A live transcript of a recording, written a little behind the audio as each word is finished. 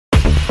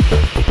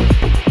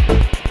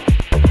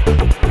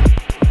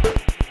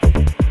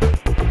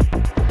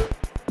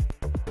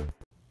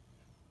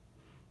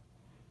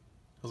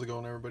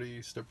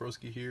Step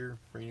Broski here,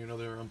 bringing you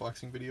another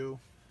unboxing video.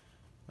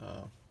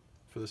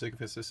 For the sake of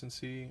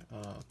consistency,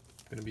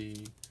 going to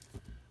be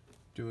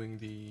doing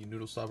the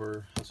Noodle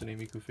Stopper Hatsune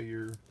Miku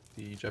figure,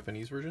 the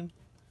Japanese version.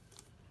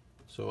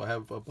 So I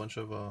have a bunch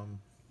of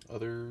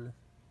other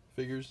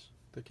figures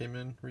that came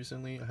in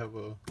recently. I have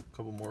a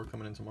couple more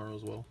coming in tomorrow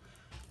as well.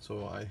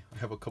 So I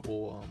have a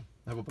couple,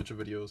 I have a bunch of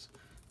videos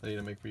that I need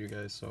to make for you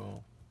guys.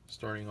 So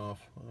starting off,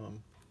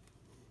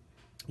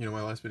 you know,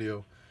 my last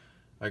video,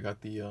 I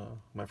got the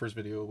my first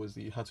video was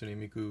the Hatsune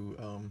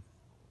Miku,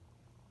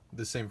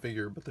 the same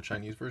figure but the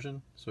Chinese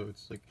version. So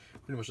it's like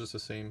pretty much just the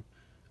same,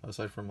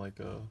 aside from like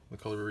the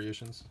color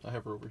variations. I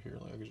have her over here.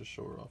 Like I can just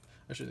show her off.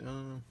 Actually, let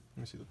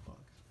me see the box.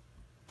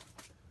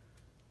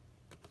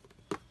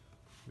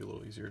 Be a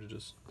little easier to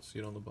just see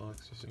it on the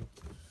box. You see,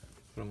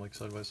 put them like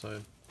side by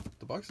side.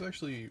 The box is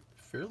actually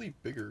fairly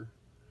bigger.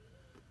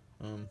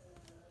 I'm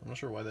not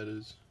sure why that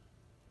is.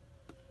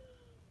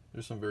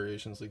 There's some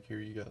variations, like here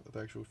you got the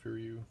actual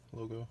Furyu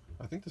logo.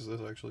 I think this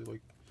is actually like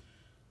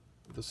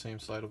the same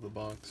side of the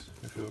box,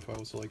 if I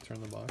was to like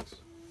turn the box.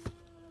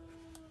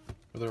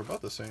 Or they're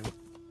about the same.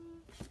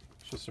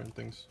 It's just certain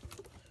things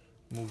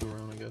moved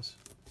around, I guess.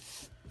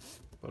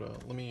 But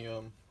let me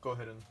go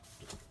ahead and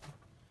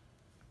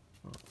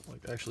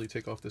like actually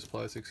take off this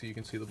plastic so you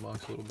can see the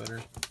box a little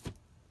better.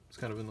 It's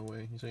kind of in the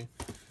way, you see.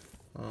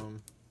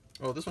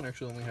 Oh, this one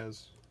actually only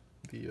has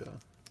the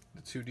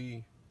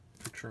 2D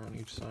picture on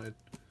each side.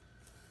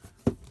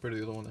 Compared to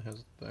the other one that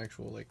has the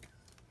actual like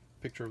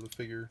picture of the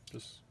figure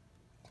just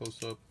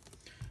close up.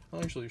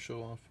 I'll actually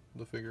show off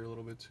the figure a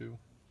little bit too.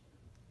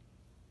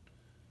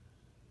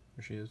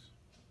 There she is.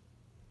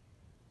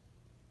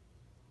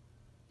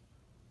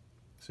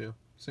 So yeah,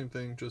 same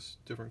thing,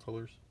 just different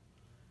colors.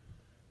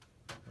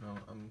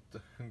 I'm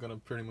gonna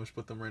pretty much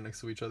put them right next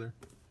to each other.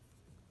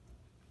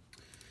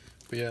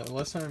 But yeah,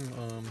 last time,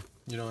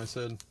 you know, I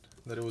said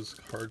that it was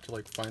hard to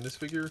like find this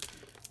figure.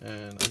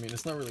 And I mean,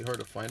 it's not really hard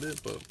to find it,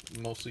 but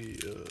mostly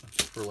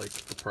for like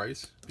the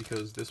price,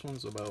 because this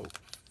one's about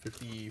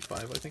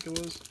 55, I think it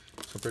was,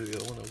 compared to the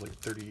other one that was like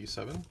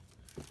 37.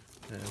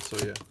 And so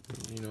yeah,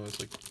 you know, it's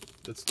like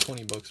that's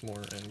 20 bucks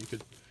more, and you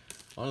could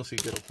honestly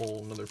get a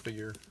whole another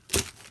figure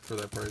for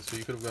that price. So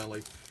you could have got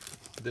like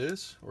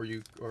this, or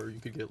you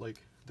could get like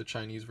the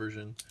Chinese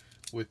version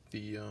with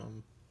the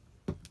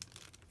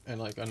and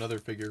like another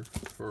figure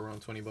for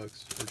around 20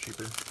 bucks or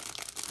cheaper.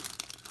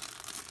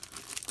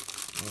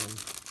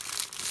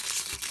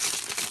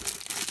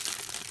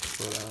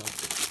 But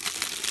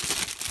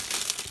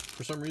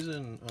for some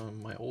reason,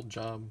 my old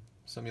job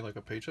sent me like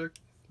a paycheck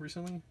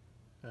recently,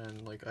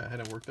 and like I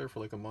hadn't worked there for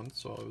like a month,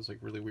 so it was like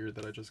really weird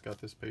that I just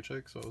got this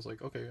paycheck. So I was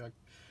like, okay,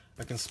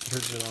 I can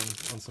splurge it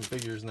on some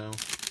figures now.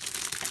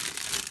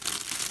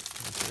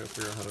 So I gotta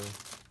figure out how to,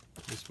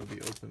 this would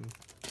be open.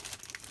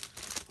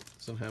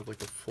 Doesn't have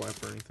like a flap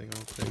or anything, I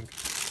don't think.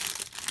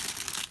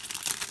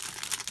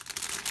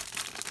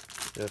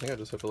 Yeah, I think I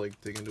just have to like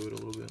dig into it a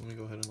little bit. Let me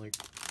go ahead and like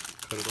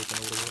cut it open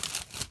a little bit.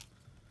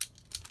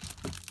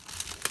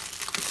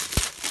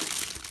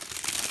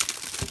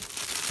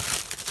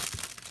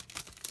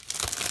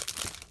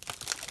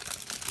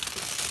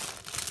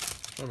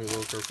 I'm gonna be a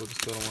little careful just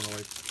because I don't want to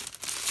like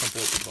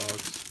crumple up the box.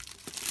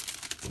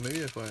 Well, maybe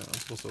if I'm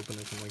supposed to open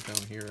it from like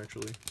down here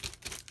actually.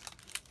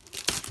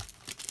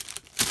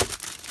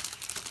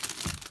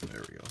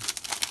 There we go.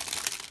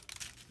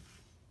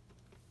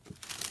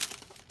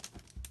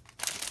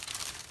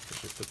 I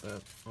should put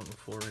that on the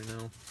floor right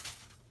now.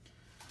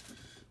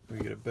 We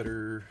get a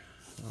better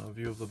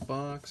view of the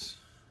box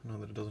now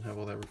that it doesn't have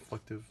all that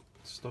reflective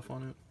stuff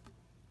on it.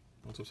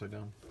 Oh, it's upside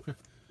down.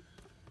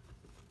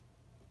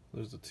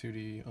 There's the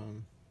 2D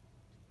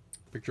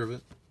picture of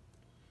it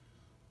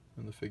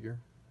and the figure.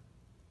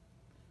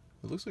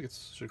 It looks like it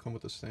should come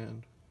with a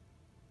stand.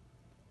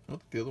 I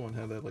don't think the other one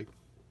had that, like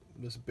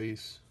this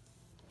base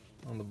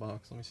on the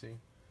box. Let me see.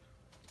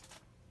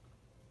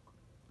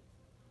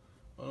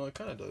 Oh no, it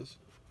kind of does.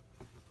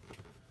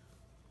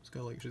 It's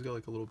got like, she's got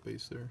like a little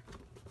base there.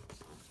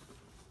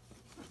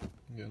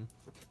 Again,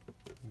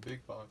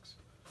 big box.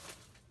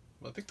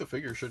 I think the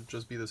figure should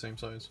just be the same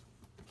size.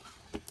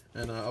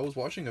 And I was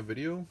watching a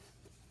video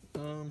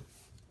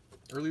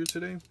earlier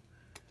today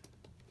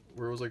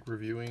where it was like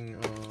reviewing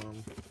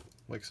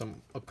like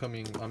some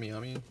upcoming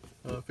Ami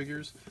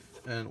figures,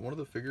 and one of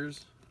the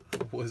figures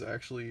was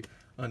actually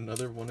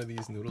another one of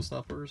these Noodle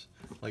Stoppers,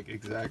 like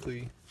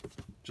exactly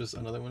just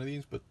another one of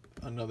these, but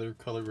another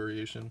color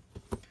variation.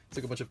 It's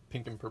like a bunch of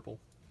pink and purple,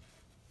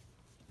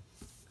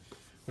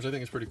 which I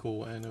think is pretty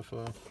cool. And if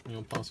you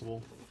know,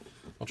 possible,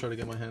 I'll try to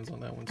get my hands on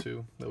that one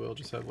too. That way I'll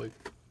just have like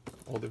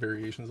all the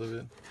variations of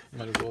it.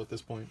 Might as well at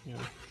this point, you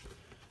know.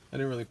 I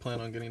didn't really plan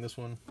on getting this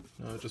one,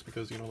 just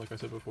because, you know, like I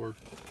said before,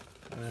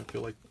 I didn't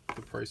feel like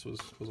the price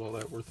was all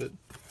that worth it.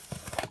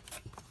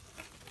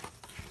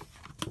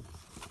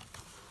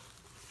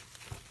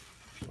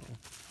 So,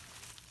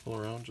 pull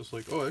around just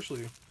like, oh,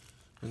 actually,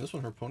 in this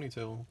one, her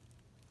ponytail,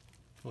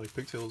 like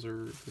pigtails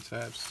are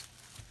attached.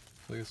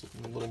 I guess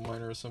a little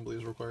minor assembly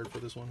is required for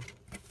this one.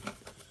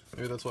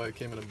 Maybe that's why it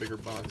came in a bigger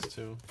box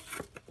too.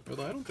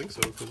 Although I don't think so,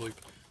 because like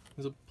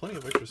there's plenty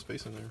of extra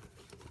space in there.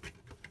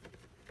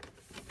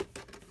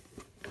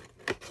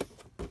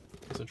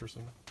 That's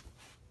interesting.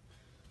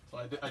 So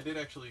I did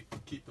actually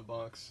keep the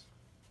box,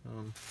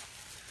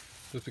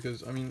 just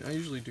because I mean I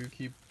usually do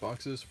keep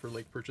boxes for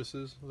like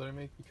purchases that I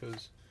make,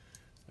 because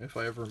if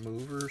I ever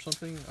move or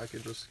something, I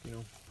could just, you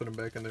know, put them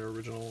back in their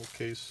original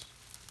case,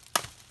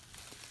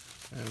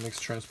 and it makes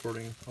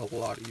transporting a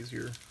lot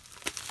easier.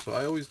 So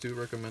I always do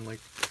recommend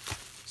like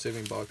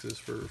saving boxes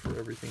for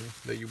everything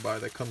that you buy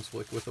that comes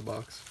like with a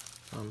box.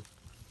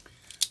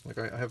 Like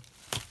I have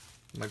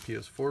my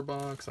PS4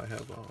 box. I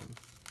have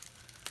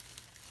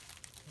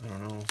I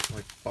don't know,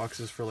 like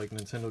boxes for like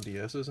Nintendo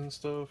DS's and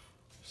stuff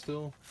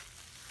still.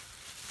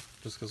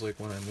 Just because like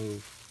when I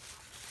move,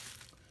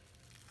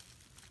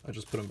 I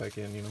just put them back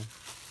in, you know,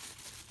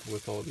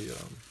 with all the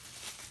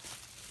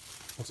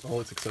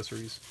all its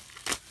accessories.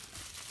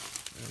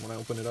 And when I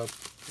open it up,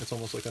 it's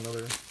almost like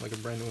another, like a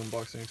brand new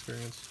unboxing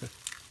experience.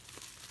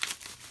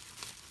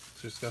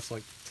 So it's got some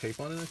like tape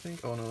on it, I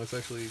think. Oh no, it's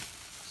actually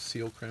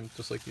seal crimped,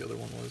 just like the other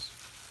one was.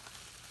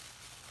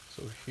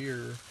 So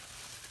here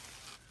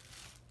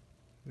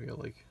we got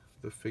like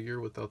the figure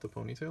without the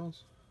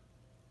ponytails.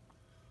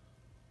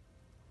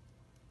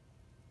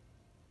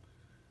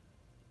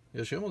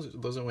 Yeah, she almost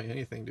doesn't weigh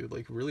anything, dude.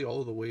 Like really, all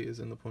of the weight is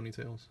in the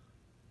ponytails.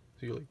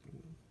 So you like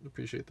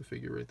appreciate the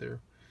figure right there.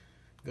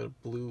 Got a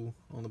blue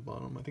on the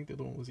bottom. I think the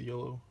other one was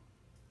yellow.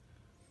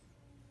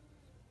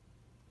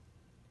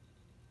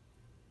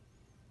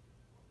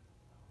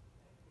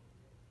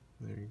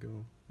 There you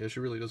go. Yeah,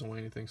 she really doesn't weigh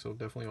anything, so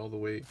definitely all the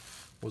weight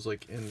was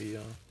like in the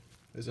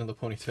is in the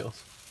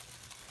ponytails.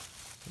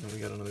 And then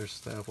we got another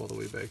staff all the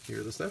way back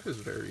here. The staff is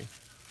very,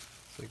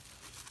 it's like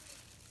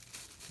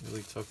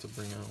really tough to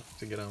bring out,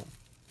 to get out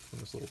from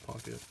this little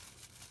pocket.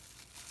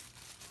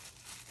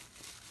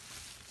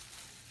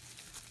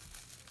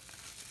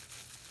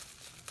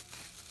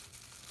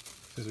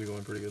 Seems to be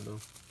going pretty good though.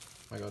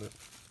 I got it.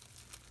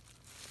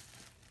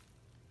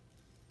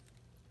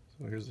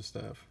 So here's the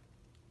staff.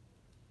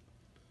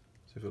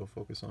 See if it'll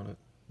focus on it.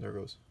 There it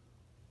goes.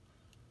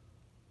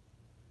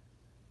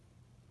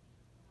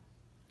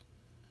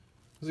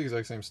 It's the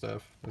exact same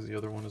staff as the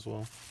other one as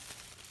well.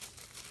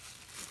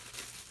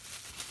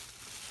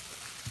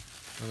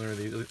 And there are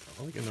these,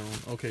 I like it known.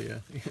 Okay,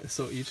 yeah.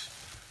 So each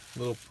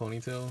little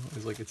ponytail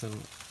is like its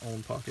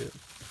own pocket.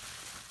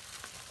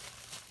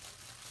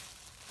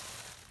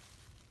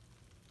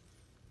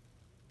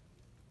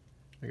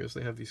 I guess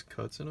they have these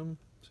cuts in them,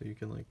 so you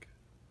can like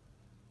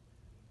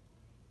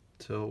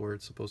tell where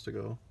it's supposed to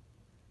go.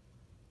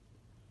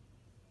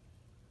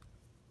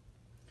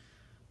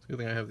 It's a good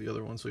thing I have the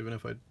other one, so even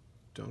if I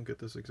don't get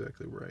this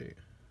exactly right,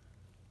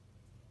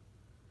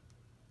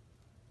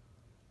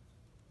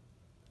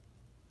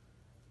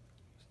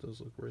 this does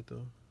look right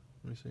though.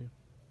 Let me see.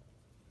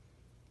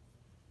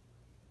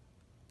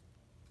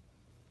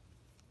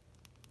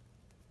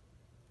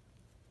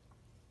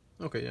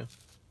 Okay, yeah.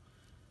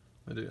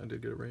 I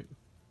did get it right.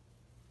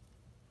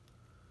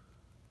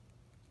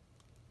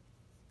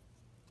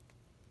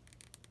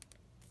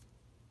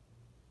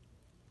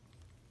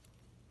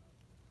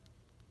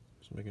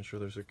 Just making sure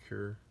they're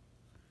secure.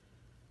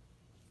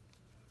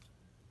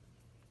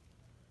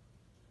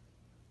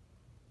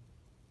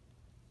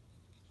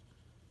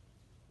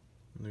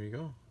 And there you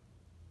go.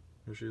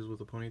 There she is with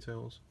the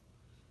ponytails.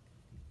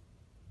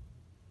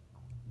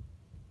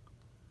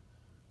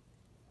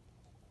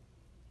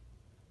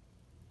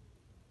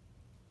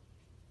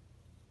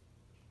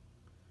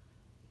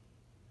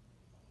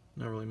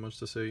 Not really much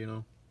to say, you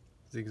know.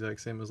 It's the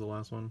exact same as the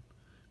last one.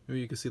 Maybe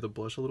you can see the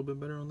blush a little bit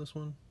better on this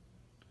one,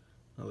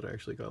 now that I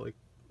actually got like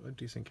a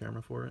decent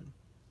camera for it.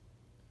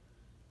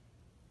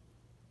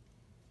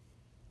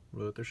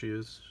 But there she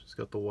is. She's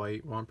got the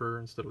white romper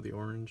instead of the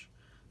orange,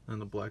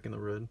 and the black and the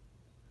red.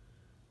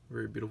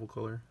 Very beautiful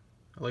color.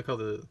 I like how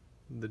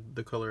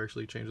the color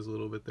actually changes a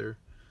little bit there.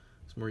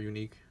 It's more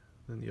unique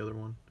than the other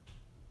one.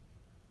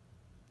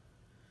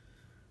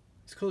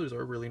 These colors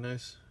are really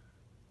nice.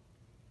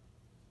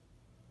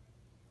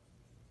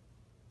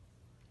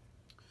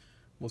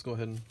 Let's go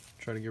ahead and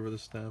try to give her the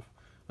staff.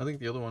 I think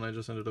the other one I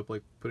just ended up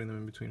like putting them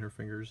in between her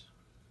fingers.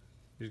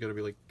 You just gotta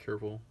be like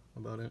careful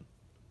about it.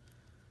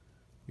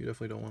 You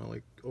definitely don't want to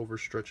like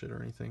overstretch it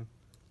or anything.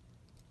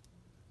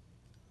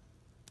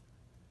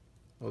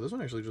 Oh, this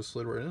one actually just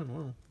slid right in.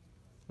 Wow,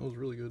 that was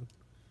really good.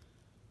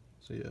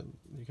 So yeah,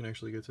 you can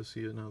actually get to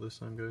see it now this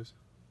time, guys.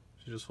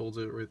 She just holds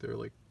it right there,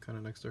 like kind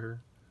of next to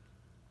her.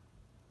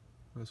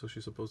 That's what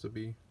she's supposed to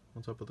be,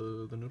 on top of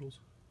the noodles.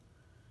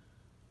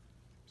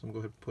 So I'm gonna go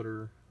ahead and put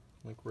her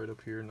like right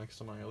up here next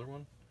to my other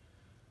one.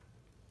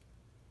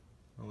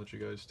 I'll let you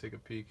guys take a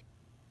peek.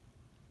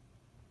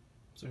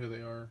 So here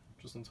they are,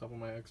 just on top of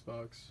my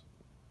Xbox.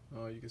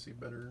 You can see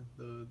better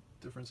the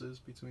differences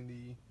between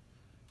the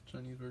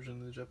Chinese version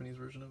and the Japanese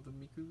version of the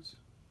Mikus.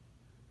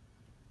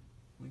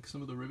 Like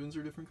some of the ribbons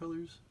are different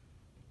colors.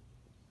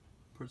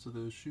 Parts of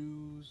the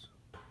shoes,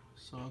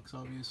 socks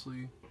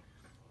obviously.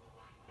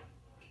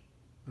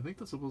 I think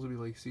that's supposed to be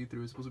like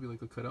see-through. It's supposed to be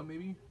like a cutout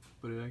maybe,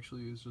 but it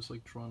actually is just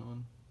like drawn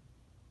on.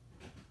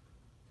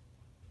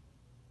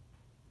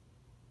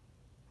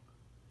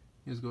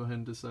 You guys go ahead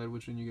and decide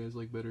which one you guys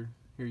like better.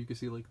 Here you can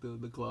see like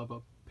the glob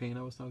up paint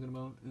I was talking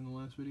about in the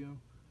last video.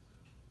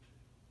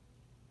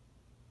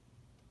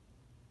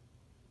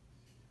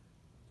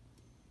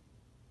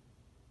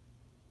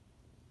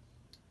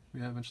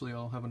 Yeah, eventually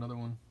I'll have another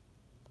one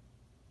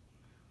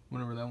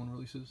whenever that one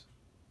releases.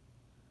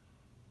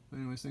 But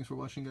anyways, thanks for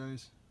watching,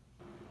 guys.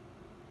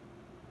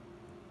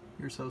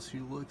 Here's how she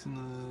looks in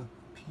the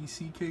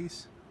PC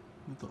case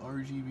with the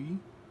RGB.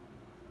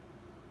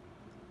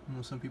 I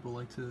know some people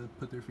like to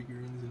put their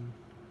figurines in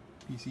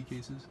PC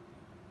cases.